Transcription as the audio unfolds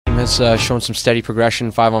Has shown some steady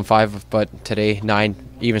progression 5-on-5, but today 9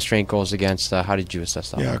 even strength goals against. How did you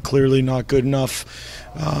assess that? Yeah, clearly not good enough.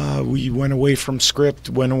 We went away from script,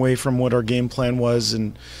 went away from what our game plan was,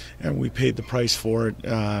 and we paid the price for it.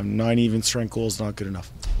 9 even strength goals, not good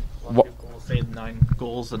enough. Say 9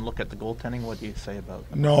 goals and look at the goaltending. What do you say about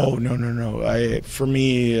that? No. For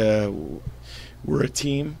me, we're a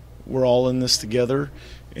team. We're all in this together,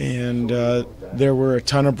 and there were a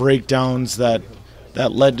ton of breakdowns that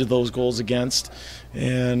led to those goals against.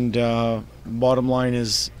 And bottom line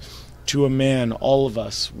is, to a man, all of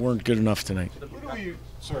us weren't good enough tonight.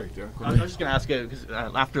 Sorry, Derek. I was just going to ask you, because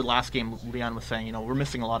after the last game, Leon was saying, we're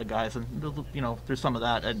missing a lot of guys, and, there's some of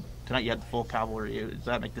that. And tonight you had the full cavalry. Does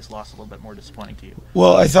that make this loss a little bit more disappointing to you?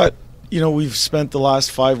 Well, I thought, we've spent the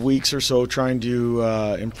last 5 weeks or so trying to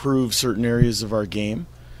improve certain areas of our game.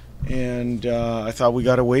 And I thought we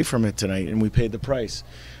got away from it tonight, and we paid the price.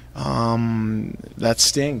 That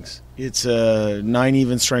stings. It's 9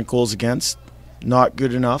 even strength goals against, not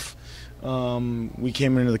good enough. We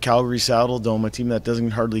came into the Calgary Saddle Dome, a team that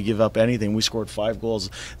doesn't hardly give up anything. We scored 5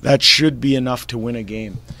 goals. That should be enough to win a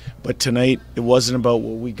game. But tonight, it wasn't about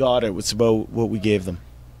what we got. It was about what we gave them.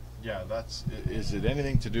 Yeah, is it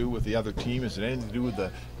anything to do with the other team? Is it anything to do with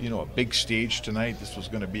a big stage tonight? This was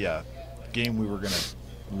going to be a game we were going to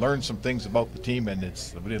learn some things about the team, and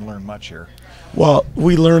we didn't learn much here. Well,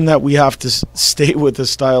 we learned that we have to stay with a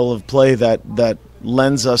style of play that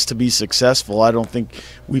lends us to be successful. I don't think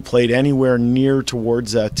we played anywhere near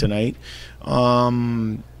towards that tonight.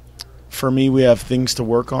 For me, we have things to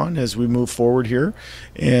work on as we move forward here,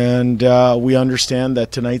 and we understand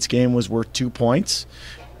that tonight's game was worth 2 points,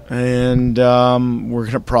 and we're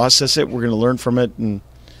going to process it. We're going to learn from it, and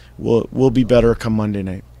we'll be better come Monday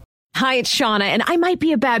night. Hi, it's Shauna, and I might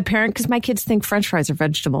be a bad parent because my kids think French fries are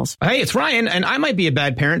vegetables. Hey, it's Ryan, and I might be a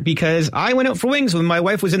bad parent because I went out for wings when my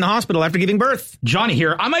wife was in the hospital after giving birth. Johnny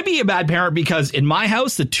here. I might be a bad parent because in my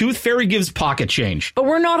house, the tooth fairy gives pocket change. But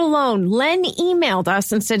we're not alone. Len emailed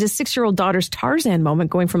us and said his 6-year-old daughter's Tarzan moment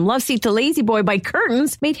going from love seat to lazy boy by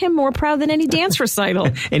curtains made him more proud than any dance recital.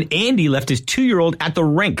 And Andy left his 2-year-old at the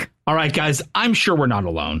rink. All right, guys, I'm sure we're not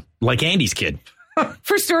alone. Like Andy's kid.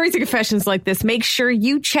 For stories and confessions like this, make sure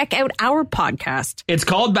you check out our podcast. It's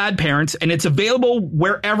called Bad Parents, and it's available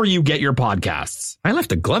wherever you get your podcasts. I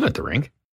left a glove at the rink.